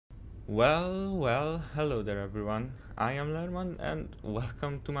Hello there everyone. I am Lerman and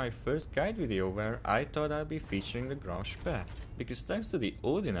welcome to my first guide video where I thought I'd be featuring the Graf Spee. Because thanks to the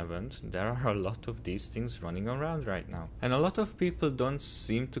Odin event, there are a lot of these things running around right now. And a lot of people don't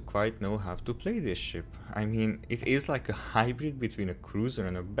seem to quite know how to play this ship. I mean, it is like a hybrid between a cruiser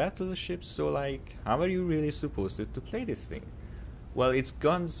and a battleship, so like, how are you really supposed to play this thing? Well, its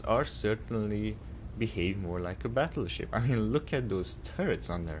guns are certainly behave more like a battleship. I mean, look at those turrets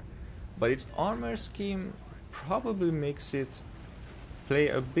on there. But its armor scheme probably makes it play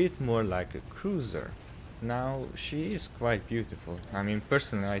a bit more like a cruiser. Now, she is quite beautiful. I mean,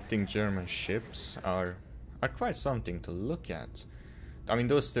 personally, I think German ships are quite something to look at. I mean,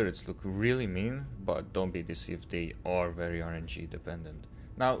 those turrets look really mean, but don't be deceived, they are very RNG dependent.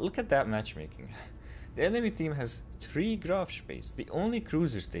 Now, look at that matchmaking. The enemy team has 3 Graf Spees. The only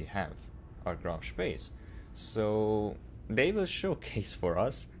cruisers they have are Graf Spees. So they will showcase for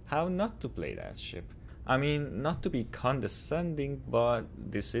us how not to play that ship. I mean, not to be condescending, but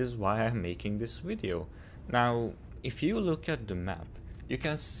this is why I'm making this video. Now, if you look at the map, you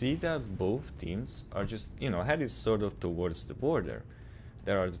can see that both teams are just, headed sort of towards the border.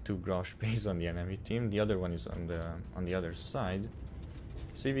 There are the 2 Graf Spees on the enemy team, the other one is on the other side.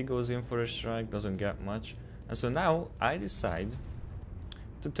 CV goes in for a strike, doesn't get much. And so now I decide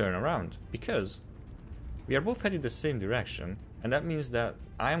to turn around because we are both headed the same direction, and that means that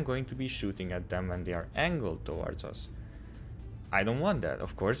I am going to be shooting at them when they are angled towards us. I don't want that,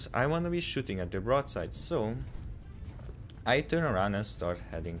 of course. I want to be shooting at the broadside, so I turn around and start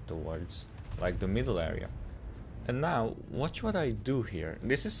heading towards like the middle area. And now watch what I do here.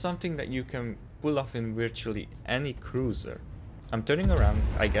 This is something that you can pull off in virtually any cruiser. I'm turning around,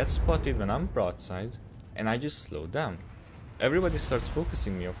 I get spotted when I'm broadside, and I just slow down. Everybody starts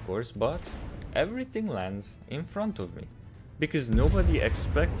focusing me, of course, but everything lands in front of me. Because nobody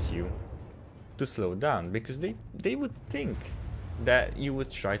expects you to slow down, because they would think that you would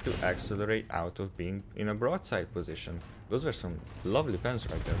try to accelerate out of being in a broadside position. Those were some lovely pens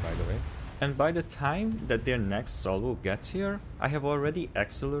right there, by the way. And by the time that their next salvo gets here, I have already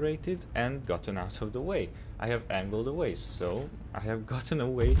accelerated and gotten out of the way. I have angled away, so I have gotten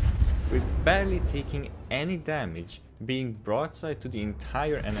away with barely taking any damage, being broadside to the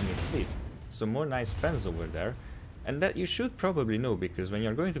entire enemy fleet. Some more nice pens over there. And that you should probably know, because when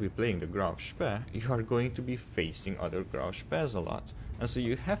you're going to be playing the Graf Spee, you are going to be facing other Graf Spees a lot. And so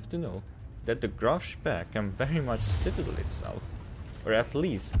you have to know that the Graf Spee can very much citadel itself, or at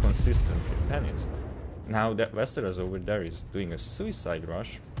least consistently pen it. Now that Westeros over there is doing a suicide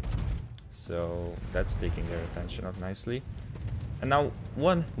rush, so that's taking their attention up nicely. And now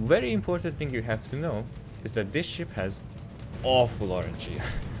one very important thing you have to know is that this ship has awful RNG,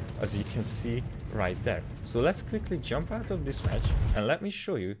 as you can see right there. So let's quickly jump out of this match and let me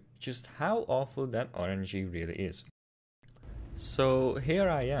show you just how awful that RNG really is. So here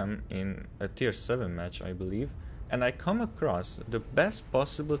I am in a tier 7 match, I believe, and I come across the best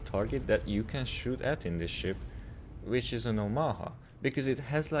possible target that you can shoot at in this ship, which is an Omaha, because it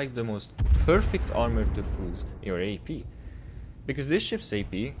has like the most perfect armor to fuse your AP. Because this ship's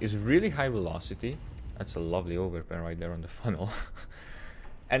AP is really high velocity. That's a lovely overpen right there on the funnel.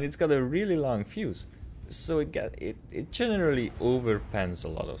 And it's got a really long fuse, so it generally overpens a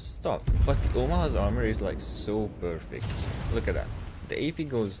lot of stuff. But the Omaha's armor is like so perfect. Look at that. The AP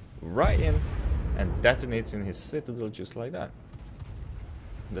goes right in and detonates in his citadel just like that.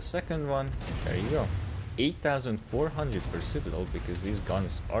 The second one, there you go. 8,400 per citadel, because these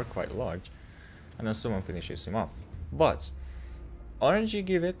guns are quite large. And then someone finishes him off. But RNG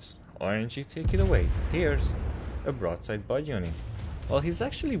give it, RNG take it away. Here's a broadside bud unit. Well, he's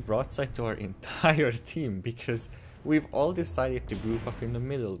actually broadside to our entire team, because we've all decided to group up in the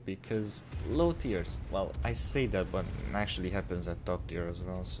middle, because low tiers, well, I say that, but it actually happens at top tier as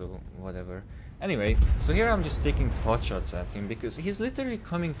well, so whatever. Anyway, so here I'm just taking pot shots at him, because he's literally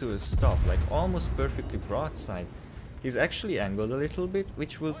coming to a stop, like almost perfectly broadside. He's actually angled a little bit,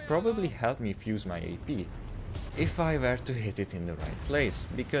 which will probably help me fuse my AP, if I were to hit it in the right place,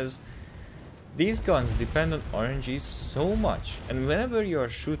 because these guns depend on RNG so much, and whenever you are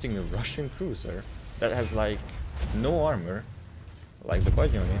shooting a Russian cruiser that has like no armor, like the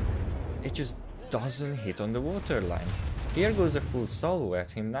bud unit, it just doesn't hit on the waterline. Here goes a full salvo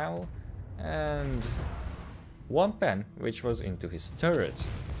at him now, and one pen, which was into his turret.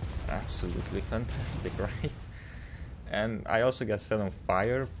 Absolutely fantastic, right? And I also get set on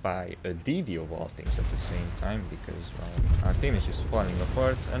fire by a DD of all things at the same time, because, well, our team is just falling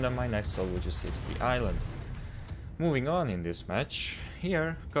apart, and then my next salvo just hits the island. Moving on in this match,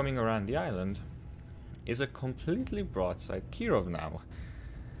 here, coming around the island, is a completely broadside Kirov now.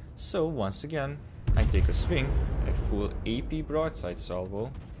 So once again, I take a swing, a full AP broadside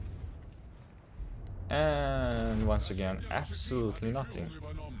salvo, and once again, absolutely nothing.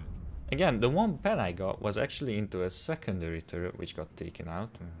 Again, the one pen I got was actually into a secondary turret which got taken out,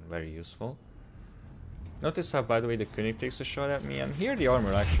 very useful. Notice how, by the way, the König takes a shot at me, and here the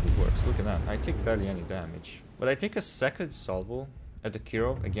armor actually works, look at that, I take barely any damage. But I take a second salvo at the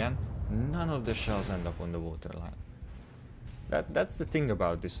Kirov, again, none of the shells end up on the waterline. That's the thing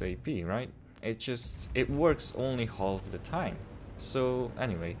about this AP, right? It works only half the time. So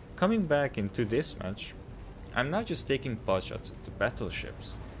anyway, coming back into this match, I'm now just taking pot shots at the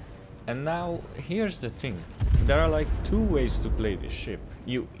battleships. And now, here's the thing, there are like two ways to play this ship.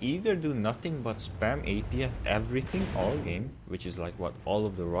 You either do nothing but spam AP at everything all game, which is like what all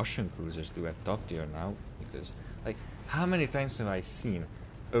of the Russian cruisers do at top tier now, because like, how many times have I seen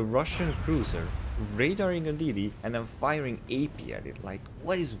a Russian cruiser radaring a DD and then firing AP at it? Like,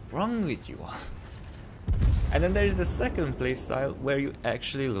 what is wrong with you? And then there's the second playstyle where you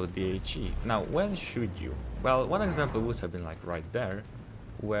actually load the HE. Now, when should you? Well, one example would have been like right there,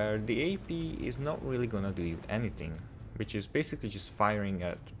 where the AP is not really gonna do anything, which is basically just firing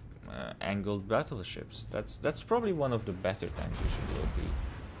at angled battleships. That's probably one of the better times you should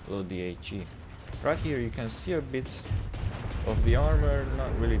load the HE. Right here you can see a bit of the armor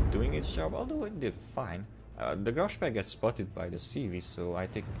not really doing its job, although it did fine. The Graf Spee gets spotted by the CV, so I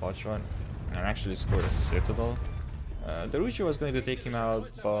take a pot shot and actually scored a Citadel. The Ruchi was going to take him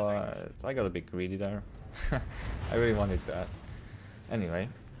out, but I got a bit greedy there. I really wanted that. Anyway,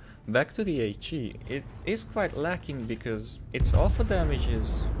 back to the HE. It is quite lacking because its alpha damage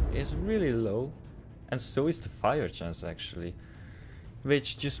is really low, and so is the fire chance actually,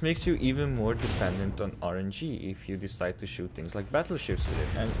 which just makes you even more dependent on RNG if you decide to shoot things like battleships with it.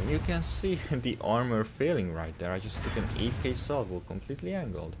 And you can see the armor failing right there. I just took an 8k salvo completely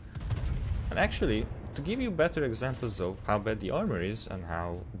angled. And actually, to give you better examples of how bad the armor is and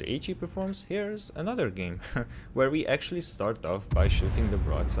how the HE performs, here's another game where we actually start off by shooting the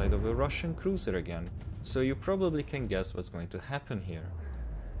broadside of a Russian cruiser again. So you probably can guess what's going to happen here.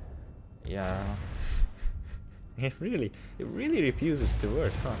 Yeah, it really refuses to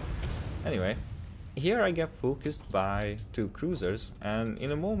work, huh? Anyway, here I get focused by two cruisers, and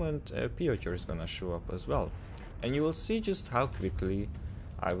in a moment a Piotr is gonna show up as well. And you will see just how quickly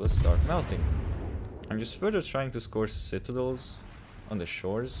I will start melting. I'm just further trying to score citadels on the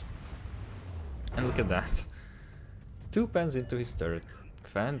shores. And look at that. 2 pens into his turret.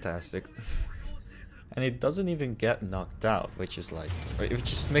 Fantastic. And it doesn't even get knocked out, which is like, it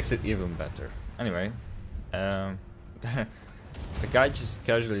just makes it even better. Anyway, the guy just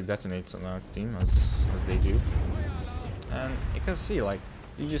casually detonates on our team as they do. And you can see, like,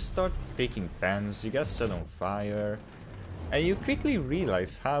 you just start taking pens, you get set on fire. And you quickly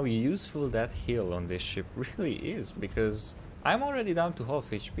realize how useful that heal on this ship really is, because I'm already down to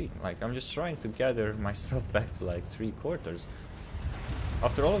half HP. Like, I'm just trying to gather myself back to like 3/4.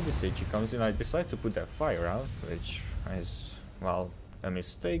 After all of this HE comes in, I decide to put that fire out, which is, well, a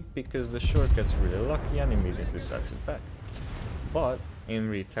mistake because the short gets really lucky and immediately sets it back. But in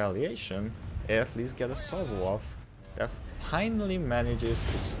retaliation, I at least get a salvo off that finally manages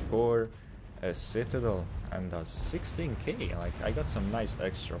to score a Citadel and does 16k. Like, I got some nice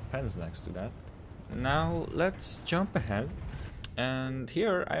extra pens next to that. Now let's jump ahead, and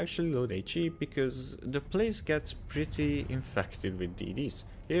here I actually load HE because the place gets pretty infected with DDs.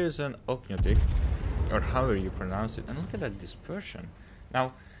 Here's an Oknyotik, or however you pronounce it, and look at that dispersion.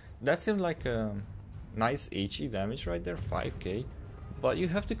 Now that seemed like a nice HE damage right there, 5k, but you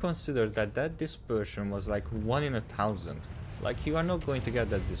have to consider that that dispersion was like 1 in 1,000. Like, you are not going to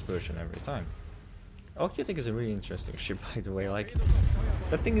get that dispersion every time. Oknyotik is a really interesting ship, by the way. Like,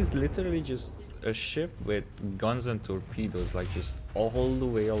 that thing is literally just a ship with guns and torpedoes, like, just all the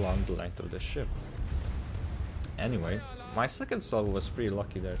way along the length of the ship. Anyway, my second salvo was pretty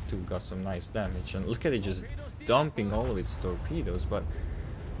lucky there too, got some nice damage, and look at it just dumping all of its torpedoes, but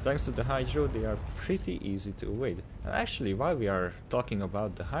thanks to the Hydro, they are pretty easy to evade. And actually, while we are talking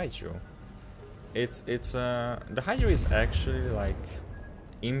about the Hydro, the Hydro is actually like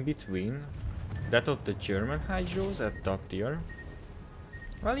in between that of the German Hydros at top tier,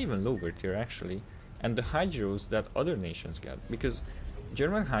 well, even lower tier actually, and the Hydros that other nations get, because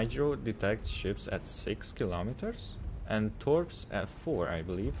German Hydro detects ships at 6 kilometers and torps at 4, I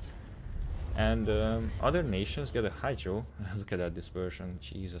believe, and other nations get a Hydro. Look at that dispersion,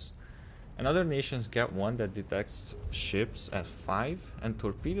 Jesus. And other nations get one that detects ships at 5 and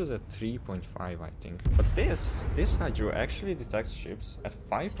torpedoes at 3.5, I think. But this Hydro actually detects ships at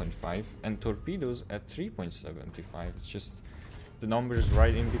 5.5 and torpedoes at 3.75. It's just the numbers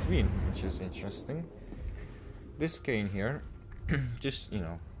right in between, which is interesting. This Kane here, just, you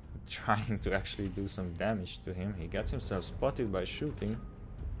know, trying to actually do some damage to him. He gets himself spotted by shooting.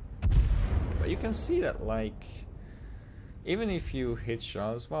 But you can see that, like, even if you hit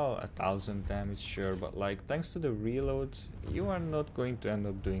shells, well, 1000 damage, sure, but like, thanks to the reload, you are not going to end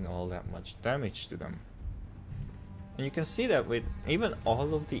up doing all that much damage to them. And you can see that with even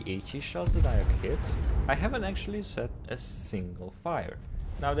all of the HE shells that I have hit, I haven't actually set a single fire.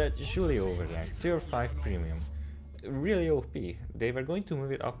 Now that Julio over there, tier 5 premium, really OP. They were going to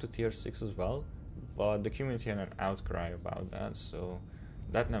move it up to tier 6 as well, but the community had an outcry about that, so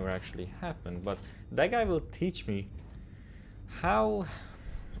that never actually happened. But that guy will teach me how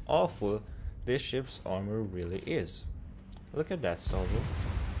awful this ship's armor really is. Look at that salvo,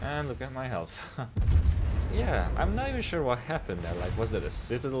 and look at my health. Yeah, I'm not even sure what happened there, like, was that a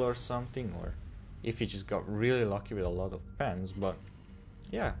citadel or something, or if he just got really lucky with a lot of pens, but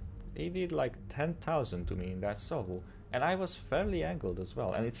yeah, he did like 10,000 to me in that salvo, and I was fairly angled as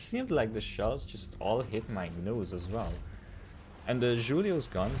well, and it seemed like the shells just all hit my nose as well. And the Julio's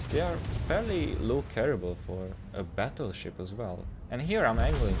guns, they are fairly low carryable for a battleship as well. And here I'm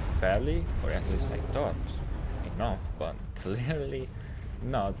angling fairly, or at least I thought enough, but clearly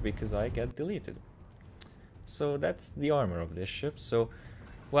not, because I get deleted. So that's the armor of this ship. So,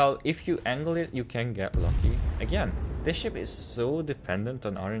 well, if you angle it, you can get lucky. Again, this ship is so dependent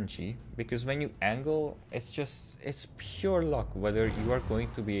on RNG, because when you angle, it's pure luck whether you are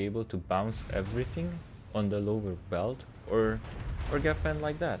going to be able to bounce everything on the lower belt or get penned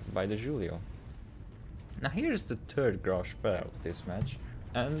like that by the Julio. Now here's the third Graf Spee of this match,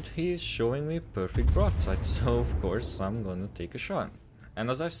 and he is showing me perfect broadside, so of course I'm gonna take a shot. And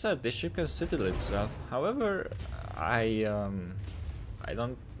as I've said, this ship can citadel itself. However, I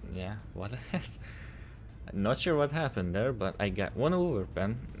don't, yeah, what I'm not sure what happened there, but I got one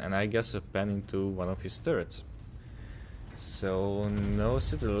overpen, and I guess a pen into one of his turrets. So no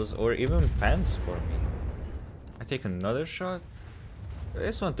citadels or even pens for me. I take another shot.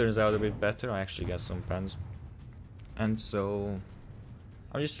 This one turns out a bit better. I actually get some pens, and so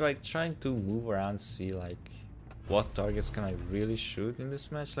I'm just like trying to move around, see like what targets can I really shoot in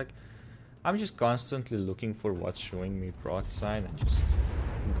this match. Like, I'm just constantly looking for what's showing me broadside and just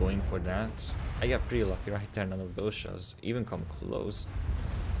going for that. I got pretty lucky right there. None of those shots even come close.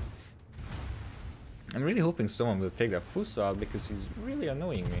 I'm really hoping someone will take that Fuso out, because he's really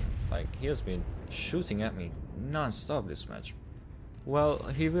annoying me. Like, he has been shooting at me non-stop this match. Well,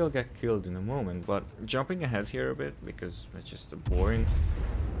 he will get killed in a moment, but jumping ahead here a bit, because it's just boring.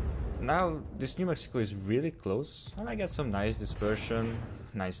 Now, this New Mexico is really close, and I get some nice dispersion,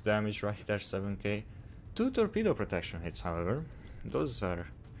 nice damage right there, 7k. 2 torpedo protection hits, however. Those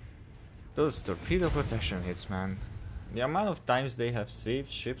torpedo protection hits, man. The amount of times they have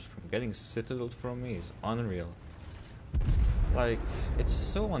saved ships from getting citadeled from me is unreal. Like, it's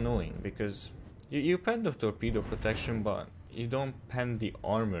so annoying, because you pen the torpedo protection, but you don't pen the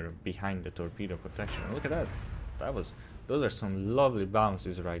armor behind the torpedo protection. Look at that. Those are some lovely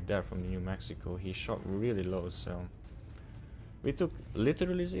bounces right there from the New Mexico. He shot really low, so we took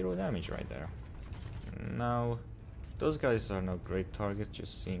literally 0 damage right there. Now, those guys are not great targets,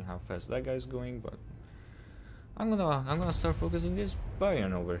 just seeing how fast that guy's going, but I'm gonna start focusing this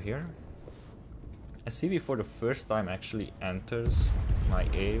Bayern over here. A CV for the first time actually enters my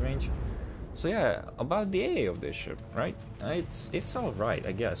AA range. So yeah, about the AA of this ship, right? It's alright,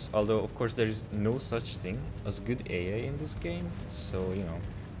 I guess. Although, of course, there is no such thing as good AA in this game. So, you know,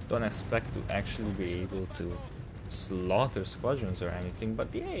 don't expect to actually be able to slaughter squadrons or anything.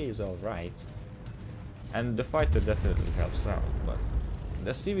 But the AA is alright. And the fighter definitely helps out. But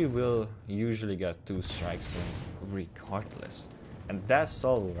the CV will usually get 2 strikes in regardless. And that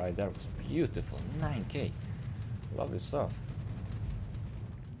salvo right there was beautiful. 9k. Lovely stuff.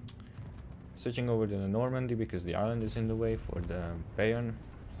 Switching over to the Normandy because the island is in the way for the Bayern.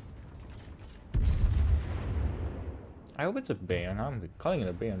 I hope it's a Bayern. I'm calling it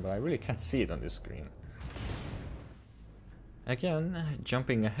a Bayern, but I really can't see it on this screen. Again,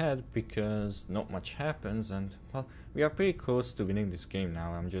 jumping ahead because not much happens, and well, we are pretty close to winning this game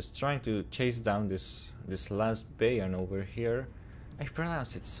now. I'm just trying to chase down this last Bayern over here. I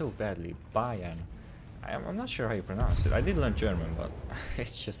pronounce it so badly, Bayern. I'm not sure how you pronounce it. I did learn German, but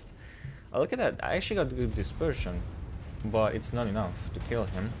it's just... Oh, look at that, I actually got good dispersion, but it's not enough to kill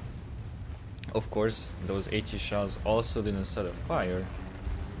him. Of course, those HE shells also didn't set a fire,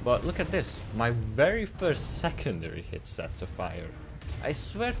 but look at this, my very first secondary hit sets a fire. I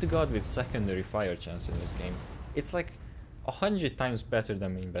swear to God, with secondary fire chance in this game, it's like 100 times better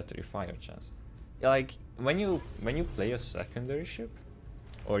than main battery fire chance. Like, when you play a secondary ship,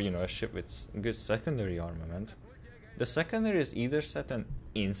 or you know, a ship with good secondary armament, the secondary is either set an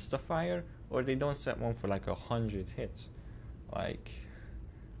insta-fire or they don't set one for like 100 hits. Like,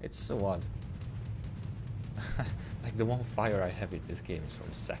 it's so odd. Like the one fire I have in this game is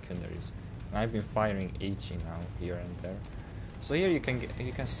from secondaries. And I've been firing HE now, here and there. So here you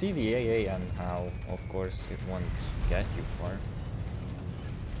can see the AA and how, of course, it won't get you far.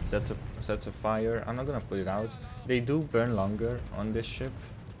 Sets a fire. I'm not gonna put it out. They do burn longer on this ship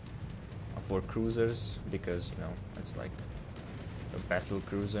for cruisers because, you know, it's like a battle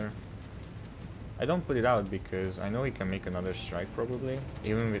cruiser. I don't put it out because I know he can make another strike probably,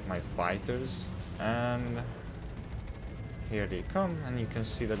 even with my fighters. And here they come, and you can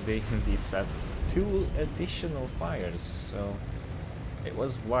see that they indeed set 2 additional fires, so it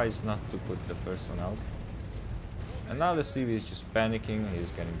was wise not to put the first one out. And now the Stevie is just panicking,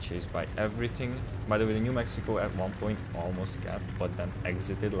 he's getting chased by everything. By the way, the New Mexico at one point almost capped, but then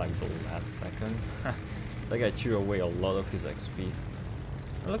exited like the last second. That guy threw away a lot of his XP.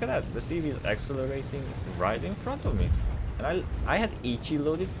 And look at that, the Stevie is accelerating right in front of me. And I had HE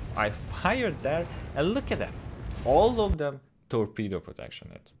loaded, I fired there, and look at that. All of them torpedo protection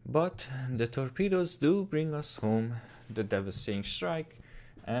hit. But the torpedoes do bring us home the devastating strike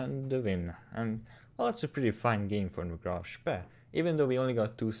and the win. And well, it's a pretty fine game for the Graf Spee. Even though we only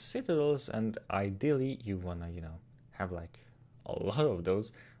got 2 citadels, and ideally you wanna, you know, have like a lot of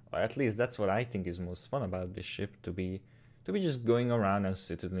those. Or at least that's what I think is most fun about this ship, to be just going around and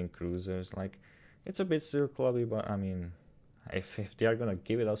citadeling cruisers. Like, it's a bit still clubby, but I mean, if they are gonna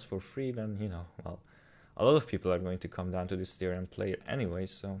give it us for free, then, you know, well, a lot of people are going to come down to this tier and play it anyway,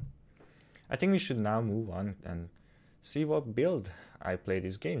 so I think we should now move on and see what build I play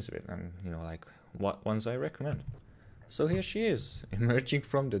these games with, and, you know, like, what ones I recommend. So here she is, emerging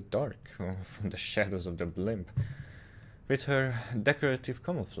from the dark, from the shadows of the blimp, with her decorative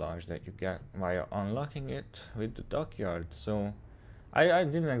camouflage that you get via unlocking it with the dockyard. So I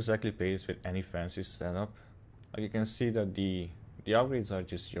didn't exactly play this with any fancy setup. Like, you can see that the upgrades are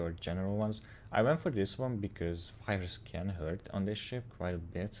just your general ones. I went for this one because fires can hurt on this ship quite a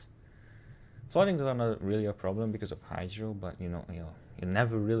bit. Floodings are not really a problem because of hydro, but you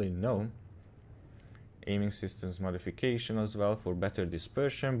never really know. Aiming systems modification as well for better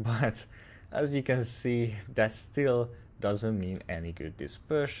dispersion, but as you can see, that still doesn't mean any good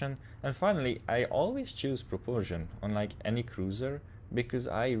dispersion. And finally, I always choose propulsion on like any cruiser because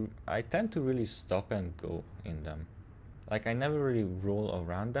I tend to really stop and go in them. Like, I never really roll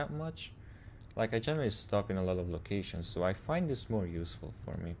around that much. Like, I generally stop in a lot of locations, so I find this more useful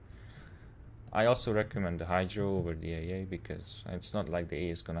for me. I also recommend the hydro over the AA because it's not like the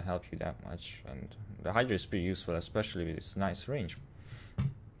AA is gonna help you that much, and the hydro is pretty useful, especially with its nice range.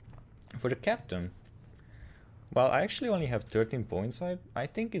 For the captain, well, I actually only have 13 points. I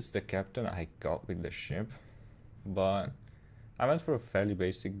think it's the captain I got with the ship, but I went for a fairly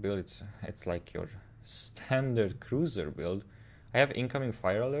basic build. It's like your standard cruiser build. I have incoming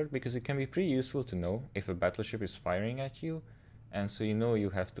fire alert because it can be pretty useful to know if a battleship is firing at you, and so you know you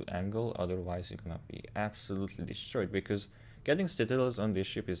have to angle, otherwise you're gonna be absolutely destroyed, because getting citadels on this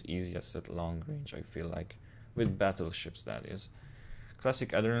ship is easiest at long range, I feel like, with battleships that is. Classic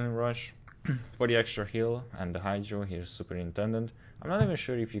adrenaline rush for the extra heal, and the hydro, here's superintendent. I'm not even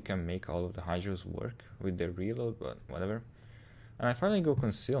sure if you can make all of the hydros work with their reload, but whatever. And I finally go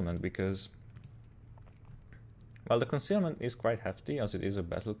concealment because, well, the concealment is quite hefty as it is a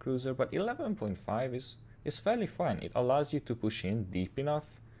battle cruiser, but 11.5 is fairly fine. It allows you to push in deep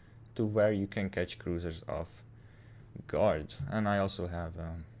enough to where you can catch cruisers off guard. And I also have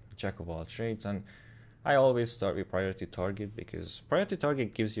jack of all trades, and I always start with priority target because priority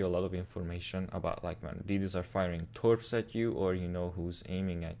target gives you a lot of information about, like, when DDs are firing torps at you, or you know who's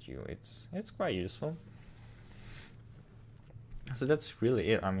aiming at you. It's quite useful. So that's really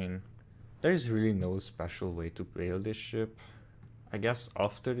it. I mean, there is really no special way to build this ship. I guess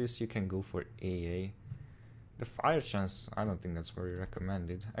after this you can go for AA. The fire chance, I don't think that's very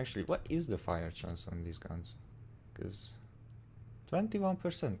recommended. Actually, what is the fire chance on these guns? Because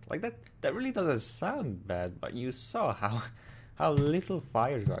 21%. Like, that really doesn't sound bad, but you saw how little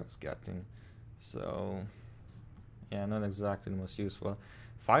fires I was getting. So yeah, not exactly the most useful.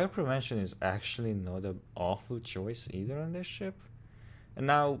 Fire prevention is actually not an awful choice either on this ship. And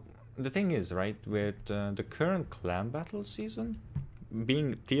now, the thing is, right, with the current clan battle season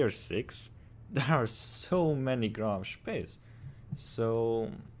being tier 6, there are so many Graf Spees.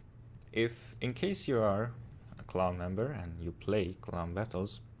 So, if in case you are a clan member and you play clan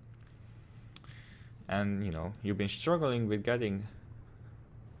battles, and you know, you've been struggling with getting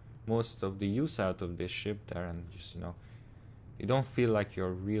most of the use out of this ship there, and just, you know, you don't feel like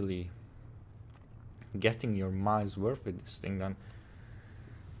you're really getting your miles worth with this thing, then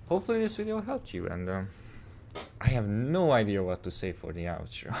hopefully this video helped you. And I have no idea what to say for the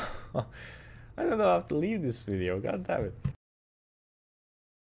outro. I don't know how to leave this video, god damn it.